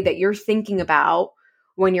 8th grade that you're thinking about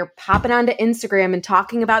when you're popping onto Instagram and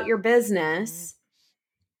talking about your business,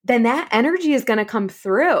 then that energy is going to come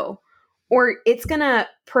through, or it's going to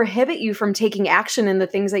prohibit you from taking action in the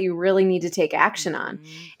things that you really need to take action on.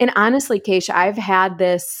 And honestly, Keisha, I've had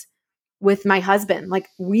this with my husband. Like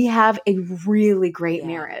we have a really great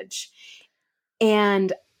marriage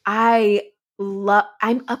and I'm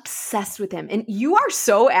obsessed with him. And you are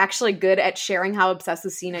so actually good at sharing how obsessed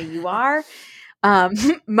with Sina you are.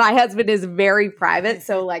 My husband is very private.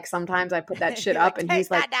 So like sometimes I put that shit up and he's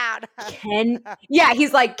like,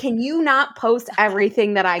 he's like, can you not post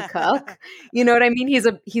everything that I cook? You know what I mean?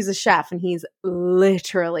 He's a chef and he's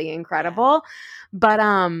literally incredible. But,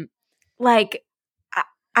 like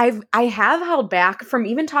I have held back from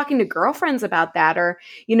even talking to girlfriends about that. Or,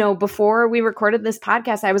 you know, before we recorded this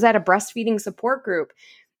podcast, I was at a breastfeeding support group.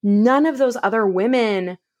 None of those other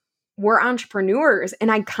women were entrepreneurs. And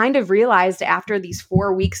I kind of realized after these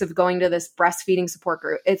 4 weeks of going to this breastfeeding support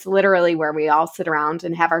group, it's literally where we all sit around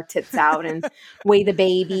and have our tits out and weigh the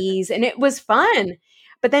babies. And it was fun.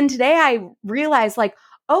 But then today I realized like,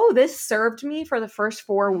 oh, this served me for the first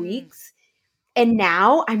 4 weeks. And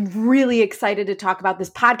now I'm really excited to talk about this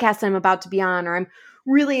podcast I'm about to be on, or I'm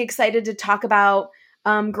really excited to talk about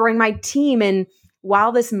growing my team. And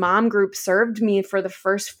while this mom group served me for the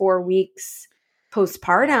first 4 weeks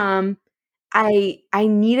postpartum, I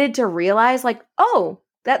needed to realize like, oh,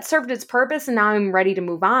 that served its purpose and now I'm ready to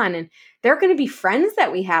move on. And there are going to be friends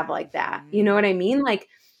that we have like that. You know what I mean? Like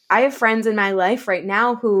I have friends in my life right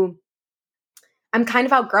now who I'm kind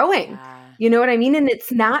of outgrowing. You know what I mean? And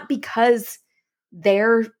it's not because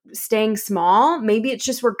they're staying small. Maybe it's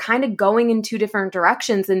just we're kind of going in two different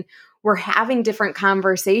directions and we're having different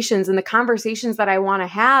conversations. And the conversations that I want to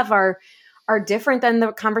have are different than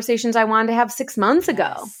the conversations I wanted to have 6 months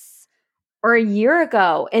ago or a year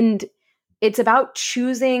ago. And it's about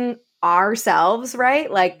choosing ourselves,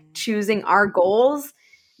 right? Like choosing our goals,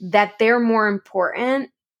 that they're more important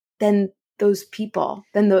than those people,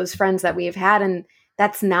 than those friends that we have had. And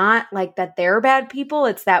that's not like that they're bad people.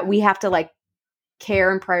 It's that we have to like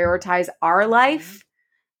care and prioritize our life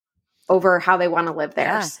over how they want to live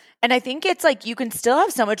theirs. And I think it's like you can still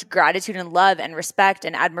have so much gratitude and love and respect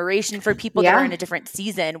and admiration for people that are in a different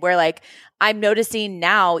season, where like I'm noticing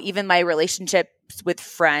now, even my relationships with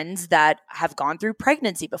friends that have gone through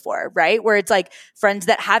pregnancy before, right? Where it's like friends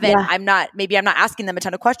that haven't, I'm not asking them a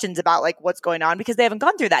ton of questions about like what's going on because they haven't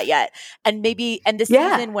gone through that yet. And this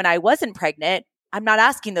season when I wasn't pregnant, I'm not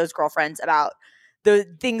asking those girlfriends about the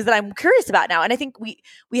things that I'm curious about now. And I think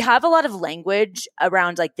we have a lot of language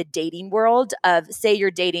around like the dating world of, say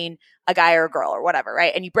you're dating a guy or a girl or whatever,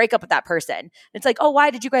 right? And you break up with that person. And it's like, oh, why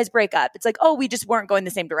did you guys break up? It's like, oh, we just weren't going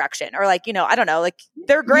the same direction. Or like, I don't know, like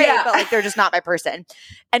they're great, but like they're just not my person.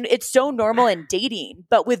 And it's so normal in dating.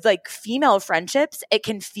 But with like female friendships, it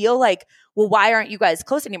can feel like, well, why aren't you guys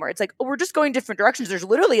close anymore? It's like, oh, we're just going different directions. There's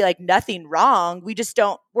literally like nothing wrong.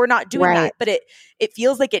 We're not doing that. But it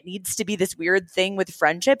feels like it needs to be this weird thing with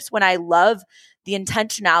friendships, when I love the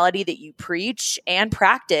intentionality that you preach and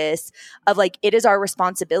practice of like, it is our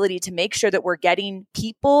responsibility to make sure that we're getting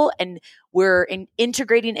people and we're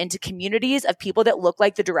integrating into communities of people that look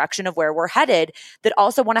like the direction of where we're headed, that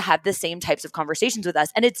also want to have the same types of conversations with us.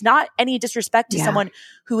 And it's not any disrespect to someone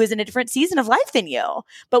who is in a different season of life than you,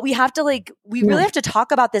 but we have to we really have to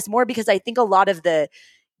talk about this more, because I think a lot of the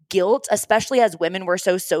guilt, especially as women, we're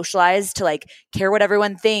so socialized to like care what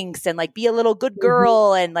everyone thinks and like be a little good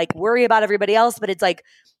girl and like worry about everybody else. But it's like,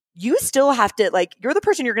 you still have to, like, you're the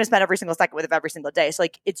person you're going to spend every single second with every single day. So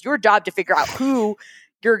like, it's your job to figure out who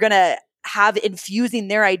you're going to have infusing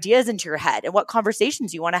their ideas into your head and what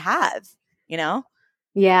conversations you want to have,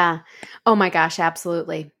 Yeah. Oh my gosh.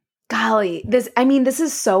 Absolutely. Golly, this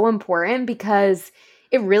is so important, because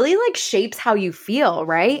it really like shapes how you feel,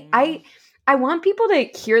 right? I want people to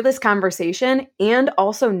hear this conversation and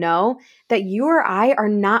also know that you or I are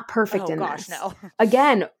not perfect in this. No.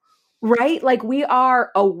 Again, right? Like, we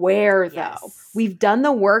are aware though. We've done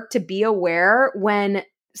the work to be aware when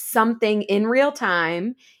something in real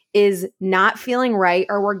time is not feeling right,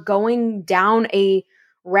 or we're going down a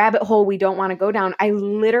rabbit hole we don't want to go down. I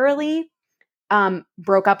literally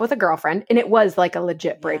broke up with a girlfriend, and it was like a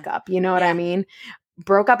legit breakup. You know what I mean?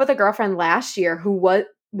 Broke up with a girlfriend last year who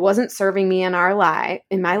wasn't serving me in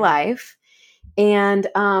my life, and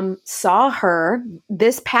saw her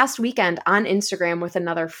this past weekend on Instagram with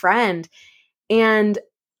another friend. And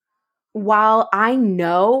while I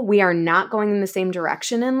know we are not going in the same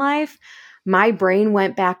direction in life, my brain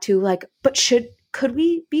went back to like, but could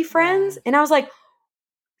we be friends? And I was like,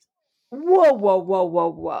 whoa, whoa, whoa, whoa,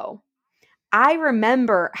 whoa. I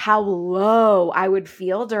remember how low I would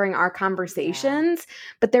feel during our conversations,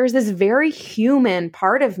 but there's this very human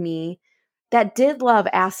part of me that did love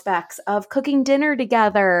aspects of cooking dinner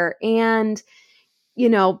together. And,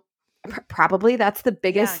 probably that's the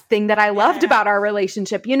biggest thing that I loved about our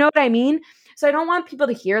relationship. You know what I mean? So I don't want people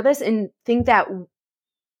to hear this and think that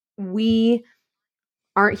we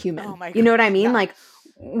aren't human. Oh my God. You know what I mean? Like,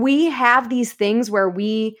 we have these things where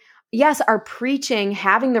we, yes, are preaching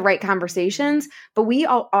having the right conversations, but we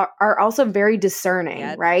are also very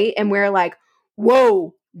discerning, right? And we're like,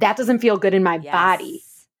 whoa, that doesn't feel good in my body,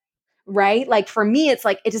 right? Like, for me, it's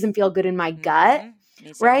like, it doesn't feel good in my gut,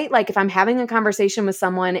 right? Like, if I'm having a conversation with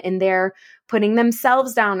someone and they're putting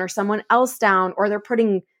themselves down or someone else down, or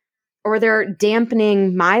they're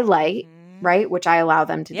dampening my light, right? Which I allow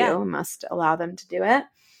them to do, must allow them to do it.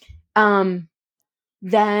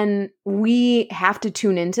 Then we have to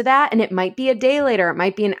tune into that. And it might be a day later, it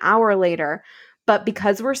might be an hour later. But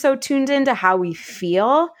because we're so tuned into how we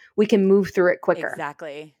feel, we can move through it quicker.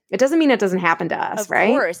 Exactly. It doesn't mean it doesn't happen to us, right?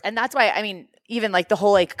 Of course. And that's why, even like the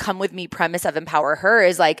whole like come with me premise of Empower Her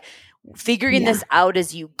is like figuring this out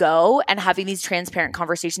as you go and having these transparent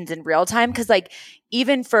conversations in real time. Cause like,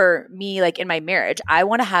 even for me, like in my marriage, I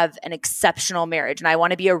want to have an exceptional marriage, and I want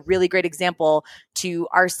to be a really great example to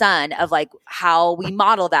our son of like how we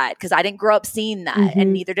model that. Cause I didn't grow up seeing that,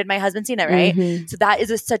 and neither did my husband seeing it. Right. So that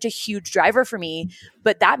is such a huge driver for me.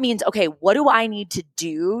 But that means, okay, what do I need to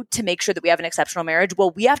do to make sure that we have an exceptional marriage? Well,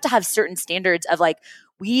 we have to have certain standards of like,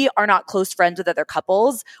 we are not close friends with other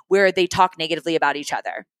couples where they talk negatively about each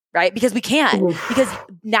other. Right? Because we can't. Because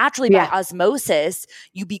naturally by osmosis,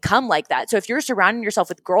 you become like that. So if you're surrounding yourself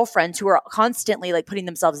with girlfriends who are constantly like putting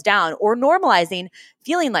themselves down or normalizing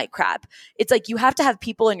feeling like crap, it's like you have to have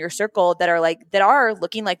people in your circle that are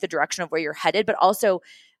looking like the direction of where you're headed, but also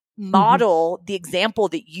model the example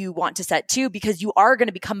that you want to set too, because you are going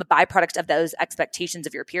to become a byproduct of those expectations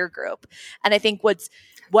of your peer group. And I think what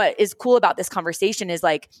is cool about this conversation is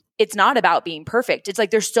like, it's not about being perfect. It's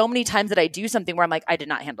like, there's so many times that I do something where I'm like, I did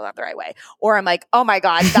not handle that the right way. Or I'm like, oh my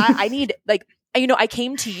God, that I need like, I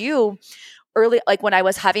came to you early, like when I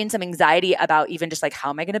was having some anxiety about even just like,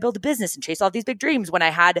 how am I going to build a business and chase all these big dreams, when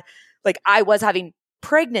I was having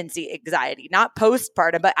pregnancy anxiety, not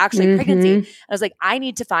postpartum, but actually pregnancy. I was like, I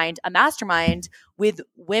need to find a mastermind with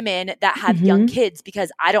women that have young kids,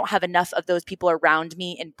 because I don't have enough of those people around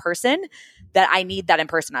me in person, that I need that in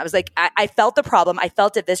person. I was like, I felt the problem. I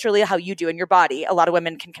felt it viscerally, how you do in your body. A lot of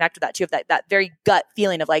women can connect with that too, of that very gut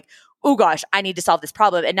feeling of like, oh gosh, I need to solve this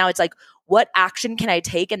problem. And now it's like, what action can I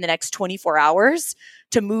take in the next 24 hours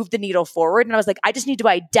to move the needle forward? And I was like, I just need to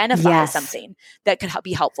identify something that could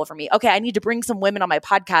be helpful for me. Okay, I need to bring some women on my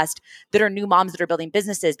podcast that are new moms that are building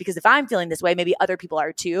businesses, because if I'm feeling this way, maybe other people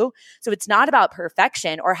are too. So it's not about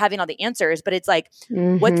perfection or having all the answers, but it's like,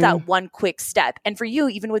 what's that one quick step? And for you,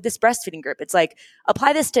 even with this breastfeeding group, it's like,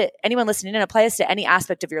 apply this to anyone listening in, apply this to any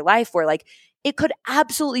aspect of your life where like, it could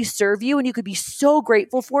absolutely serve you and you could be so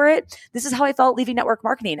grateful for it. This is how I felt leaving network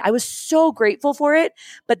marketing. I was so grateful for it.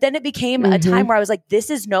 But then it became a time where I was like,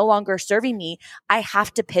 this is no longer serving me. I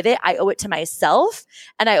have to pivot. I owe it to myself.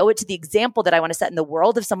 And I owe it to the example that I want to set in the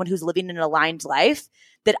world of someone who's living an aligned life,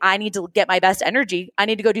 that I need to get my best energy. I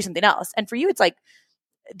need to go do something else. And for you, it's like,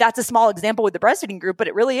 that's a small example with the breastfeeding group, but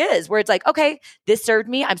it really is, where it's like, okay, this served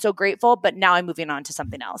me. I'm so grateful, but now I'm moving on to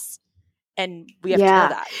something else. And we have to know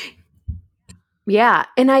that. Yeah.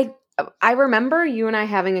 And I remember you and I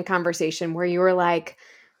having a conversation where you were like,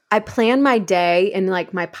 I plan my day and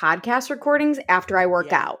like my podcast recordings after I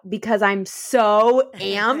work out because I'm so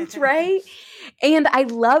amped, right? And I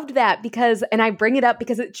loved that because, and I bring it up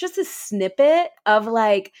because it's just a snippet of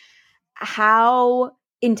like how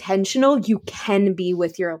intentional you can be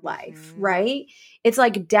with your life, right? It's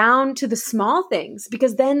like down to the small things,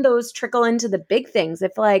 because then those trickle into the big things.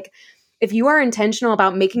 If you are intentional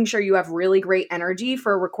about making sure you have really great energy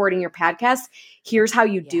for recording your podcast, here's how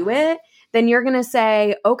you do it, then you're going to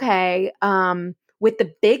say, okay, with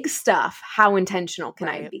the big stuff, how intentional can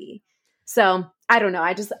I be? So I don't know.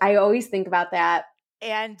 I always think about that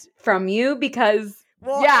and from you because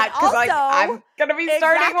because like, I'm going to be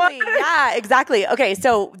starting one. Yeah, exactly. Okay.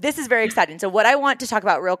 So this is very exciting. So what I want to talk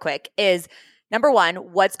about real quick is, number one,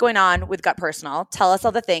 what's going on with Gut Personal? Tell us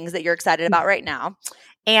all the things that you're excited about right now.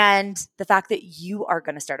 And the fact that you are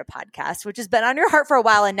going to start a podcast, which has been on your heart for a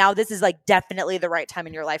while. And now this is like definitely the right time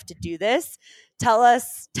in your life to do this. Tell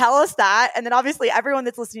us that. And then obviously everyone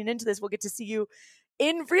that's listening into this will get to see you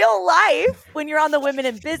in real life when you're on the Women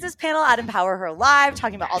in Business panel at Empower Her Live,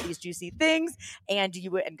 talking about all these juicy things. And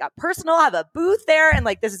you and Gut Personal have a booth there. And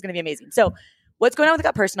like, this is going to be amazing. So what's going on with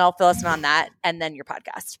Gut Personal? Fill us in on that. And then your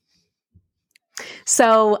podcast.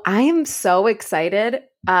 So I am so excited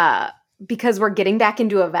because we're getting back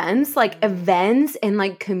into events. Like events and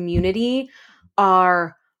like community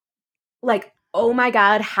are like, oh my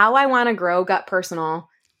God, how I want to grow Gut Personal.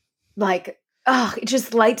 Like, it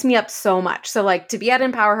just lights me up so much. So like to be at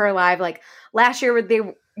Empower Her Live, like last year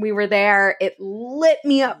we were there, it lit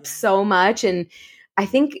me up so much. And I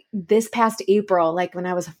think this past April, like when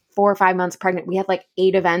I was 4 or 5 months pregnant, we had like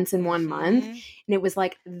 8 events in 1 month. And it was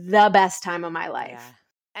like the best time of my life. Yeah.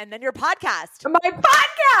 And then your podcast. My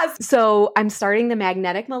podcast. So I'm starting the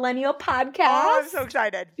Magnetic Millennial podcast. Oh, I'm so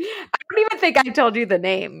excited. I don't even think I told you the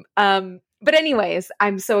name. But anyways,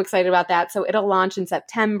 I'm so excited about that. So it'll launch in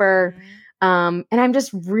September. And I'm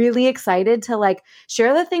just really excited to like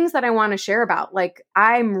share the things that I want to share about. Like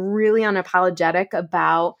I'm really unapologetic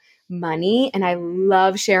about money and I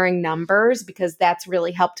love sharing numbers because that's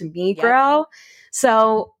really helped me grow.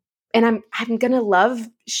 So, and I'm going to love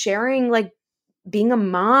sharing like being a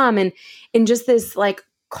mom and just this like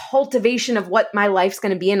cultivation of what my life's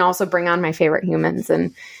going to be and also bring on my favorite humans.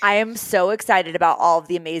 And I am so excited about all of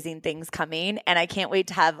the amazing things coming. And I can't wait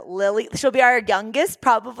to have Lily. She'll be our youngest,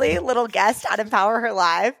 probably little guest at Empower Her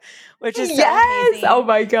Live, which is so amazing. Oh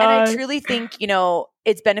my God. And I truly think,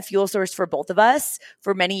 it's been a fuel source for both of us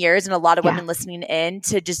for many years and a lot of women listening in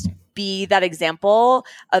to just be that example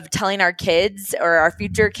of telling our kids or our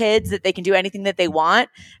future kids that they can do anything that they want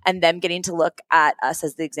and them getting to look at us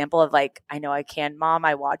as the example of like, I know I can, Mom,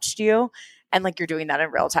 I watched you. And like you're doing that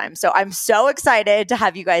in real time. So I'm so excited to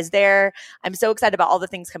have you guys there. I'm so excited about all the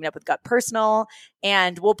things coming up with Gut Personal.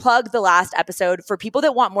 And we'll plug the last episode for people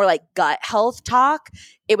that want more like gut health talk.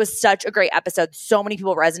 It was such a great episode. So many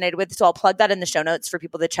people resonated with. So I'll plug that in the show notes for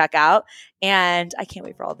people to check out. And I can't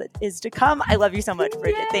wait for all that is to come. I love you so much,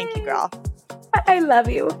 Bridgitte. Yay. Thank you, girl. I love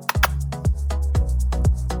you.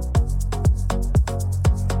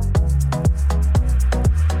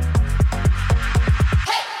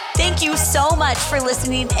 Thank you so much for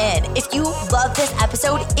listening in. If you love this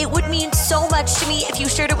episode, it would mean so much to me if you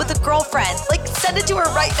shared it with a girlfriend. Like send it to her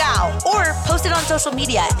right now or post it on social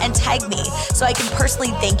media and tag me so I can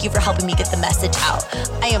personally thank you for helping me get the message out.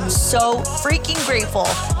 I am so freaking grateful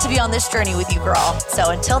to be on this journey with you, girl.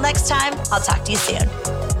 So until next time, I'll talk to you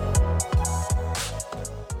soon.